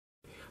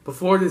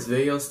Before this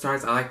video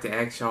starts, I like to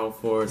ask y'all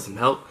for some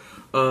help.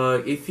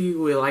 If you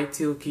would like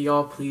to, can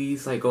y'all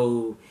please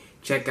go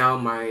check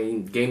out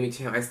my gaming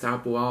channel I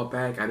started a while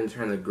back. I've been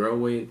trying to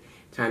grow it,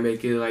 trying to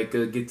make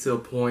it get to a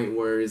point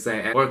where it's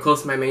or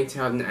close to my main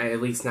channel, and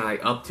at least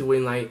not up to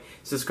win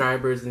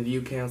subscribers and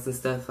view counts and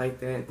stuff like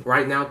that.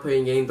 Right now,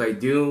 playing games like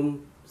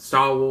Doom,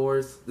 Star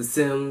Wars, The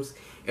Sims,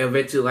 and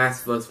eventually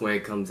Last of Us when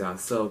it comes out.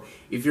 So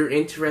if you're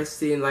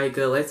interested in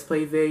let's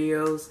play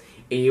videos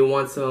and you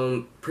want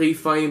some pretty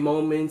funny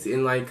moments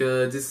and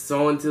just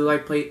someone to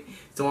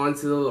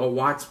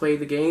watch play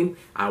the game,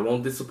 I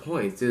won't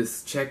disappoint.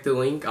 Just check the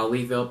link. I'll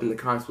leave it up in the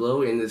cards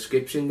below, in the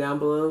description down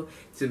below,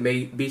 to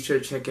be sure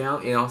to check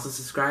out, and also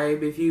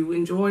subscribe if you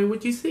enjoy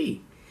what you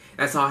see.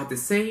 That's all I have to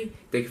say.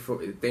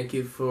 Thank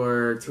you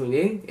for tuning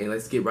in, and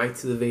let's get right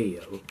to the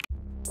video.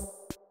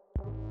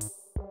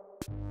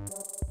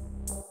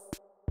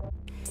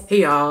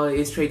 Hey y'all,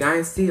 it's Trey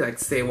Dynasty. Like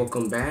to say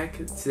welcome back.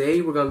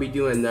 Today we're gonna be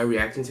doing another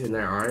reaction to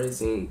another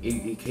artist, and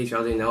in case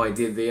y'all didn't know, I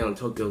did a video on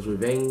Tokyo's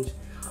Revenge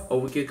a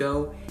week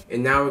ago,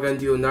 and now we're gonna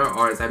do another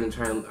artist I've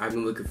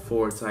been looking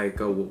forward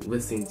to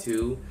listening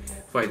to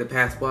for the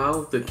past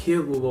while. The kid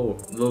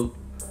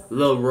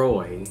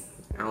Laroi.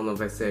 I don't know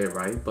if I said it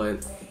right,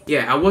 but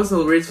yeah, I was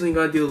originally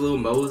gonna do a Lil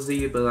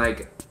Mosey, but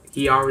the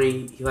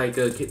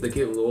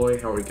kid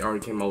Laroi already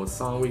came out with a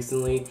song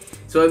recently,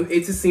 so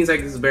it just seems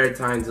like it's a better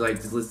time to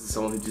just listen to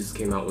someone who just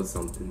came out with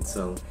something.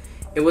 So,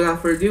 and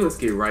without further ado, let's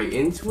get right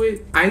into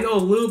it. I know a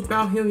little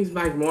about him. He's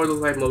more of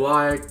those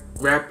melodic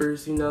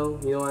rappers, you know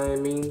what I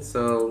mean.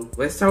 So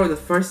let's start with the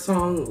first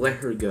song, "Let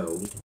Her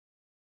Go."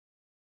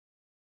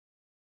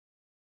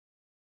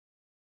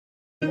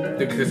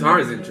 The guitar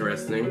is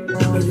interesting.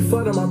 Okay.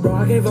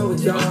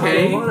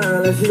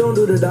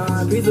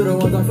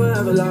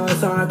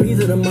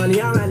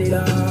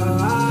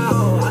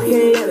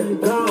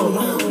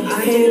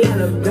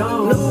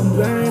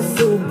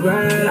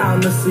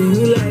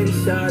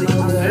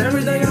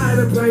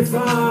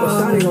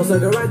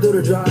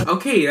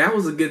 Okay, that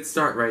was a good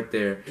start right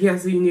there. He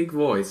has a unique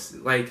voice.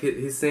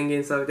 His singing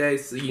and stuff like that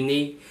is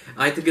unique.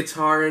 I like the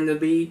guitar and the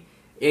beat.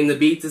 And the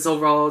beat just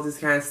overall just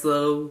kind of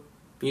slow.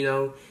 You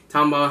know,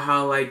 talking about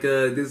how I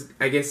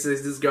guess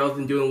this girl's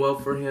been doing well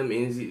for him,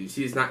 and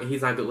he's not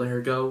gonna let her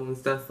go and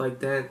stuff like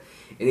that.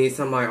 And he's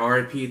talking about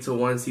RIP to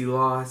ones he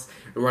lost,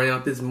 running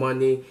up his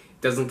money,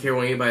 doesn't care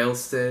what anybody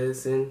else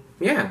says, and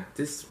yeah,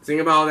 just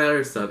sing about all that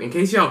other stuff. In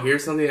case y'all hear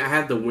something, I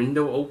have the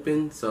window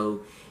open,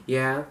 so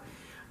yeah.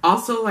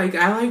 Also, I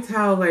liked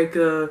how in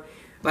the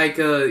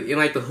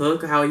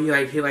hook, how he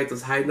hit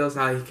those high notes,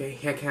 how he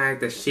had kind of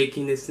the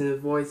shakiness in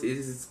his voice.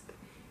 It's just,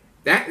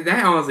 That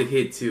honestly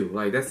hit too.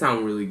 That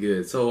sounded really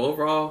good. So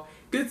overall,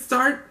 good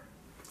start.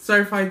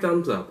 Certified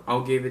thumbs up.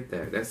 I'll give it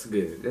that. That's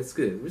good. That's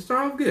good. We're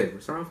starting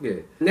off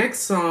good. Next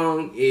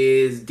song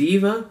is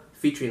Diva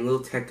featuring Lil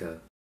Tecca.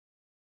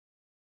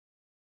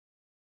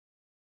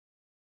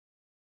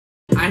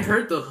 I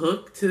heard the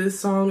hook to this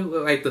song,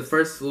 the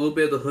first little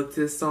bit of the hook to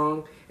this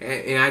song,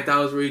 and I thought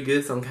it was really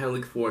good, so I'm kind of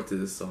looking forward to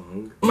this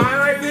song. My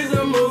life is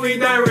a movie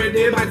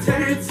directed by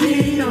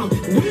Tarantino.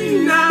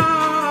 We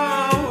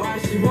know why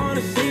she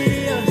wanna see.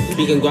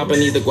 Speaking guapo,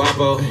 need the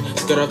guapo.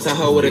 Skirt up to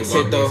her with a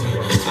tit though.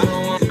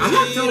 I'm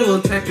not telling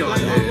Lil Tecca on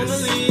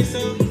this.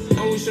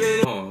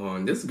 Hold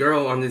on. This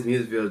girl on this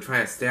music video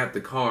trying to stab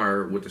the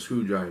car with a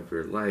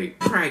screwdriver.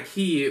 Try to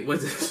key it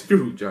with a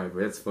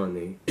screwdriver. That's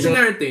funny. It's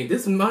another thing.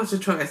 This monster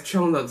truck has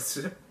shown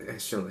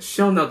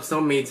up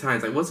so many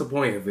times. What's the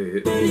point of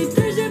it?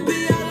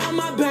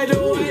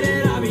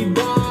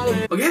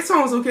 Okay, that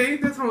song was okay.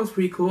 That song was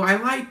pretty cool. I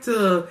liked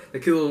the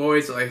Kid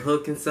Laroi's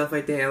hook and stuff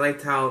like that. I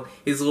liked how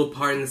his little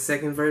part in the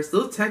second verse.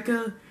 Lil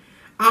Tecca,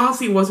 I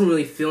honestly wasn't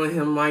really feeling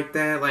him like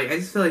that. I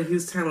just feel like he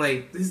was kind of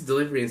his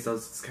delivery and stuff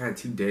was kind of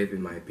too dead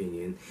in my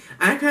opinion.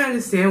 I kind of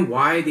understand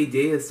why they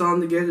did a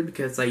song together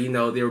because they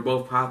were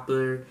both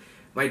popular.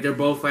 They're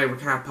both were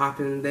kind of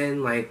popping then.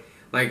 A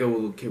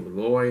little Kid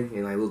Laroi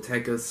and Lil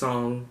Tecca's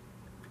song.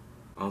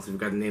 Honestly,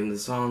 forgot the name of the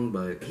song,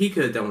 but he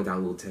could have done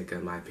without Lil Tecca,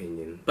 in my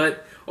opinion.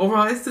 But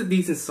overall, it's a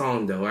decent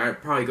song, though. I'd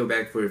probably go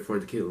back for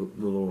the Kid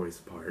Laroi's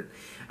part.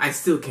 I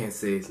still can't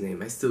say his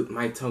name.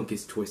 My tongue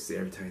gets twisted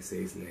every time I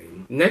say his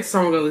name. Next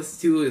song we're gonna listen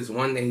to is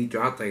one that he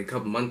dropped a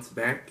couple months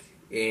back,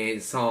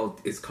 and it's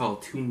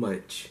called Too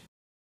Much.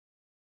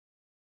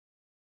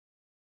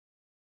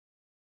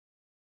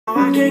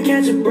 I can't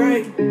catch a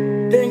break,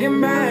 thinking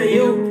about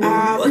you.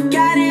 What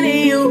got into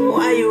you?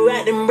 Why you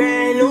acting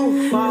brand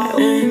new?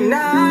 And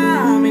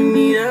now I'm in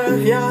need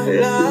of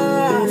your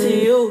love. To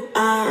you,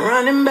 I'm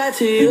running back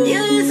to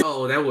you.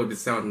 Oh, that would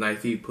sound nice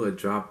if he put a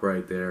drop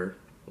right there.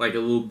 A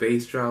little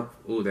bass drop.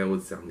 Oh, that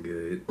would sound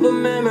good. The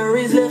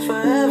memories live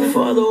forever,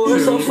 for the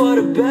worse or for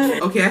the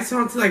better. Okay, that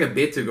sounds a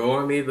bit to go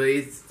on me, but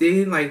it's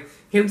still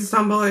him just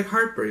talking about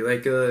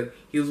heartbreak.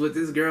 He was with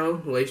this girl,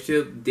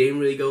 relationship didn't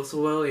really go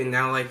so well, and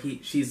now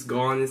she's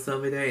gone and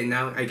stuff like that, and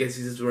now I guess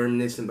he's just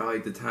reminiscing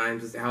about the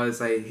times, how it's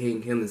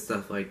hitting him and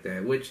stuff like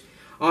that. Which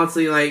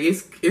honestly,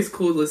 it's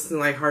cool to listen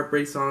to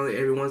heartbreak songs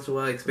every once in a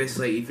while,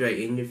 especially if you're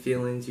in your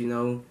feelings, you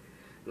know.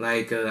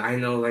 Like I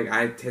know, like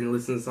I tend to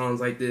listen to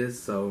songs like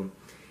this, so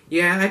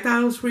yeah, I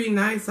thought it was pretty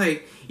nice.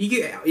 Like you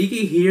can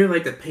hear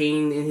like the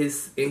pain in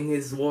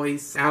his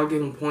voice. I'll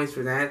give him points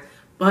for that.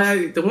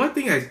 But the one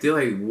thing I still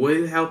like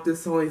would help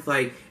this song is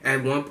like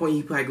at one point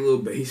he put like a little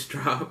bass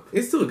drop.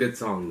 It's still a good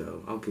song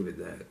though. I'll give it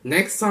that.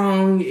 Next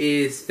song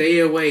is "Stay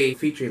Away"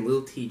 featuring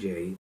Lil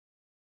TJ.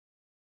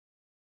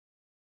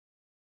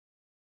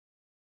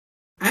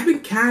 I've been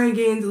kind of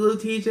getting into Lil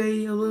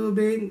TJ a little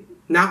bit.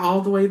 Not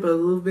all the way, but a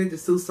little bit.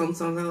 There's still some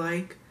songs I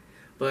like.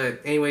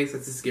 But anyways,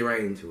 let's just get right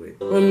into it.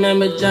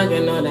 Remember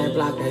jugging on that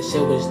block, that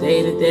shit was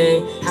day to day.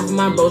 Half of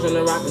my bros on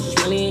the rock was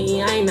really and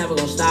E, I ain't never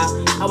gonna stop.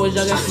 I was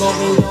jugging,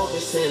 smoking dope, and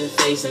sitting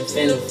face and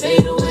finna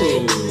fade away.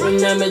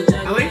 Remember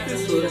jugging. I like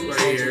this look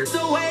right here. The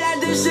way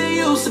that this shit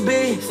used to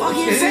be.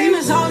 Fucking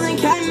famous hoes and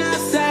can I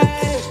say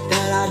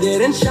that I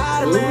didn't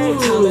try to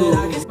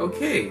make.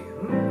 Okay.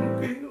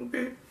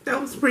 That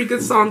was a pretty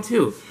good song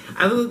too.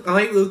 I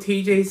like Lil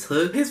TJ's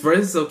hook. His verse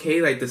is okay,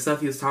 like the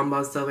stuff he was talking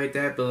about, stuff like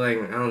that. But like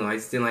I don't know, I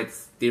just didn't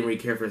really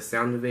care for the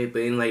sound of it. But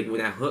then like when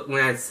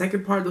that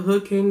second part of the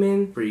hook came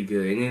in, pretty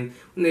good. And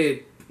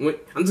then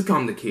I'm just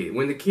calling the kid.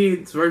 When the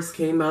kid's verse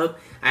came up,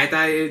 I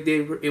thought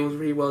it was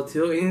pretty well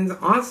too. And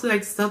honestly,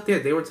 like stuff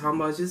that they were talking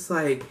about, just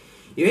like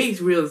it makes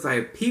you realize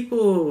like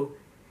people.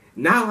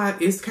 Now,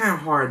 like, it's kind of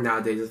hard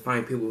nowadays to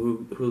find people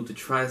who to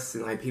trust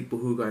and like people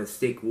who gonna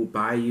stick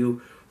by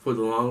you for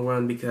the long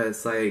run,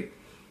 because like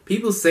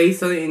people say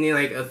something and then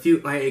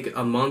like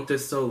a month or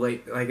so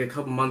like a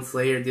couple months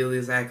later they'll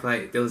just act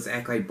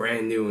like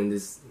brand new and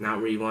just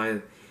not really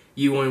want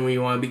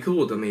to be cool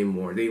with them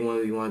anymore. They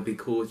really want to be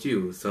cool with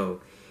you. So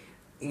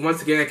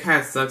once again, it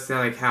kind of sucks that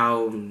like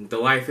how the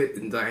life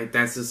like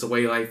that's just the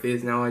way life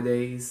is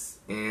nowadays.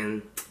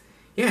 And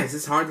yeah, it's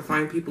just hard to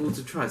find people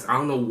to trust. I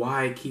don't know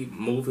why I keep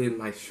moving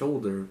my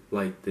shoulder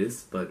like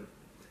this, but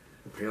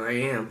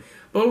apparently I am.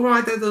 But overall,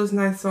 I thought that was a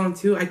nice song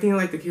too. I think I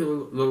like the kid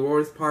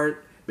Laroi's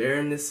part better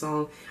in this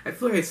song. I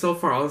feel like so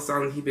far all the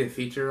songs he's been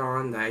featured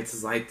on, I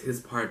just liked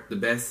his part the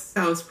best.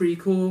 That was pretty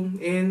cool,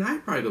 and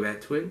I'd probably go back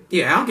to it.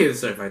 Yeah, I'll give it a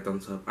certified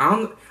thumbs up.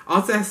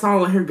 Also that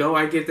song Let Her Go,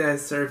 I give that a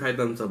certified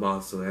thumbs up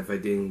also if I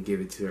didn't give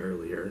it to her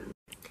earlier.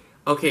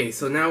 Okay,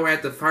 so now we're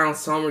at the final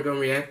song we're gonna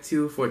react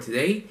to for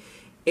today.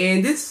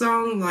 And this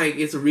song, like,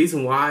 it's a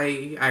reason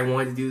why I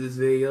wanted to do this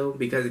video,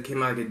 because it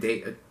came out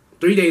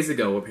 3 days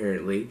ago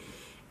apparently.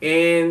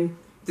 And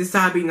this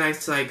thought it'd be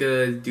nice to like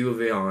do a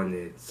video on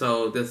it.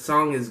 So the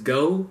song is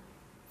 "Go"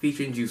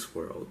 featuring Juice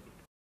WRLD.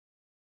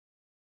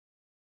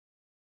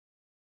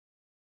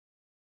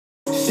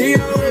 She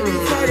already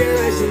talking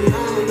like she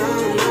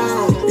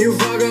no. You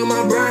fuck up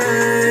my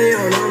brain,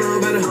 you don't know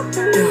better.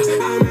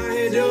 Yeah, I'm out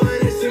here doing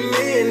this to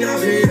me and not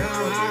for you.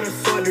 How the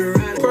fuck to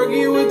run?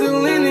 Perky with the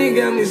Lenny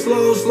got me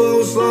slow.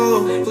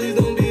 Please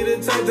don't be the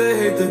type to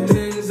hate the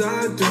things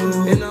I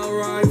do. And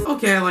alright.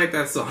 Okay, I like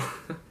that song.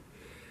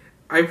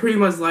 I pretty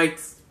much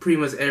liked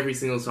every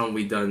single song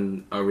we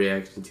done a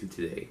reaction to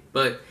today.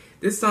 But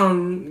this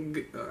song,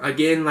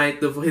 again, like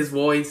his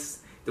voice,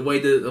 the way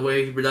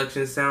his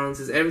production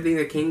sounds, is everything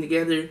that came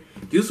together.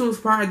 Juice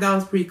WRLD's part I thought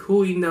was pretty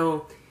cool, even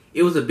though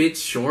it was a bit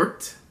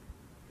short.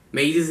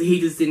 Maybe he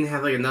just didn't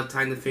have like enough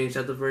time to finish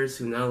out the verse,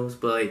 who knows.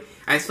 But like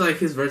I just feel like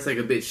his verse like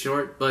a bit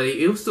short, but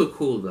it was still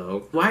cool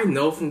though. What I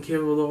know from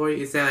Kid Laroi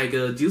is that like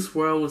Juice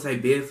WRLD was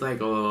like big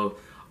like a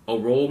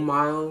role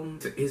model.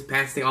 His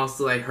passing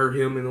also like hurt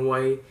him in a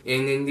way,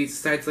 and then he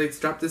decided to like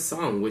drop this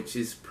song, which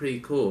is pretty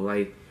cool.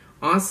 Like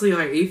honestly,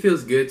 like it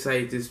feels good to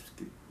like just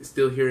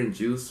still hearing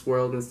Juice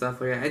WRLD and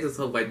stuff like that. I just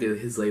hope like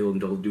his label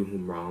don't do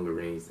him wrong or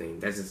anything.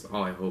 That's just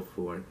all I hope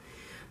for.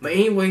 But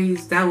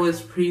anyways, that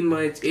was pretty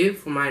much it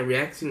for my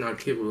reaction on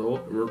Kid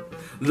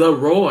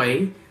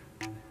Laroi.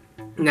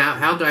 Now,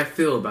 how do I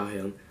feel about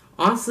him?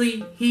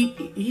 Honestly,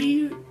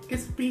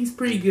 he's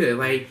pretty good.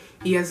 Like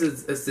he has a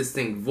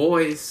distinct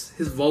voice.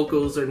 His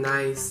vocals are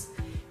nice.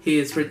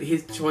 His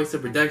choice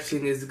of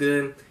production is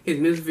good. His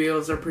music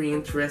videos are pretty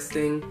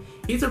interesting.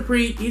 He's a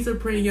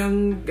pretty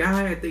young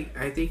guy.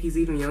 I think he's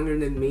even younger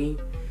than me,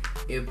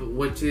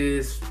 which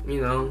is,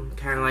 you know,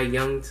 kind of like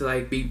young to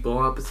like be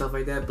blown up and stuff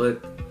like that.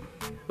 But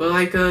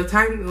like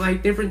time,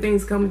 like different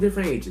things come at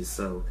different ages.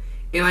 So.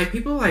 And like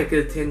people like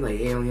tend like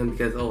hate on him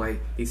because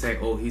he's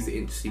an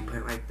industry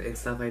plant like that and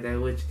stuff like that.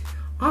 Which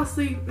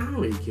honestly, I don't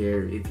really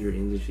care if you're an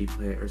industry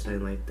plant or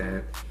something like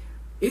that.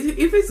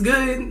 If it's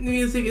good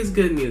music, it's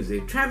good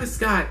music. Travis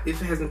Scott, it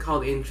hasn't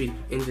called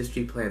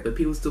industry plant, but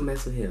people still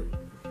mess with him.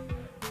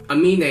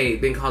 Amine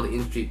been called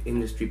the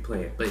industry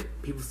plant, but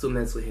people still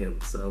mess with him.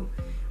 So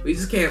we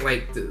just can't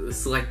like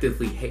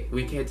selectively hate.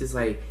 We can't just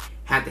like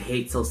have to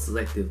hate so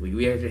selectively.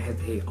 We either have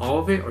to hate all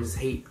of it or just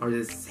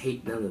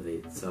hate none of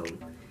it. So.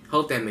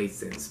 Hope that makes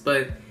sense.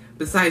 But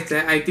besides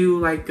that, I do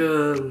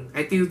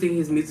think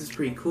his music's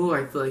pretty cool.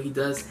 I feel like he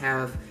does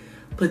have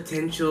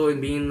potential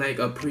in being like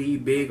a pretty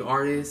big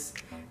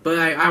artist. But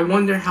I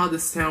wonder how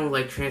this sound will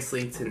like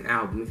translate to an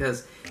album,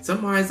 because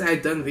some artists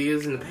I've done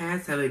videos in the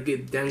past have like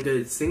done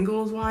good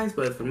singles wise,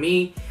 but for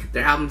me,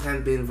 their albums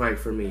haven't been right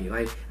for me.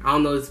 Like I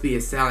don't know, this be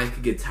a sound I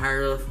could get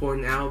tired of for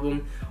an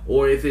album,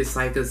 or if it's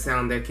like a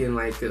sound that can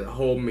like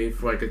hold me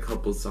for like a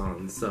couple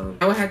songs. So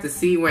I would have to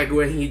see like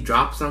when he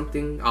drops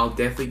something. I'll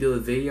definitely do a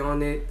video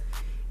on it.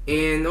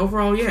 And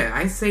overall, yeah,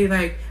 I say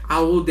like I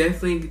will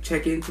definitely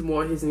check into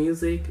more of his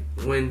music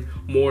when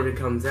more of it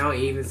comes out,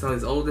 even some of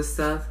his older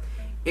stuff.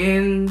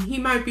 And he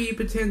might be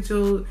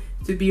potential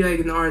to be like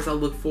an artist I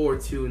look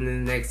forward to in the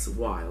next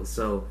while.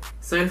 So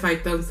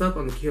certified thumbs up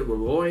on the kid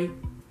Laroi.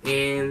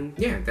 And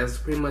yeah, that's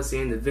pretty much the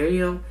end of the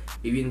video.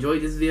 If you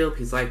enjoyed this video,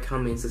 please like,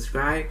 comment, and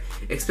subscribe.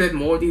 Expect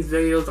more of these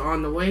videos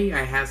on the way.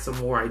 I have some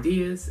more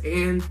ideas.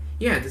 And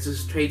yeah, this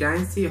is Trey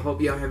Dynasty. I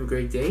hope y'all have a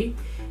great day.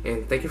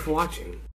 And thank you for watching.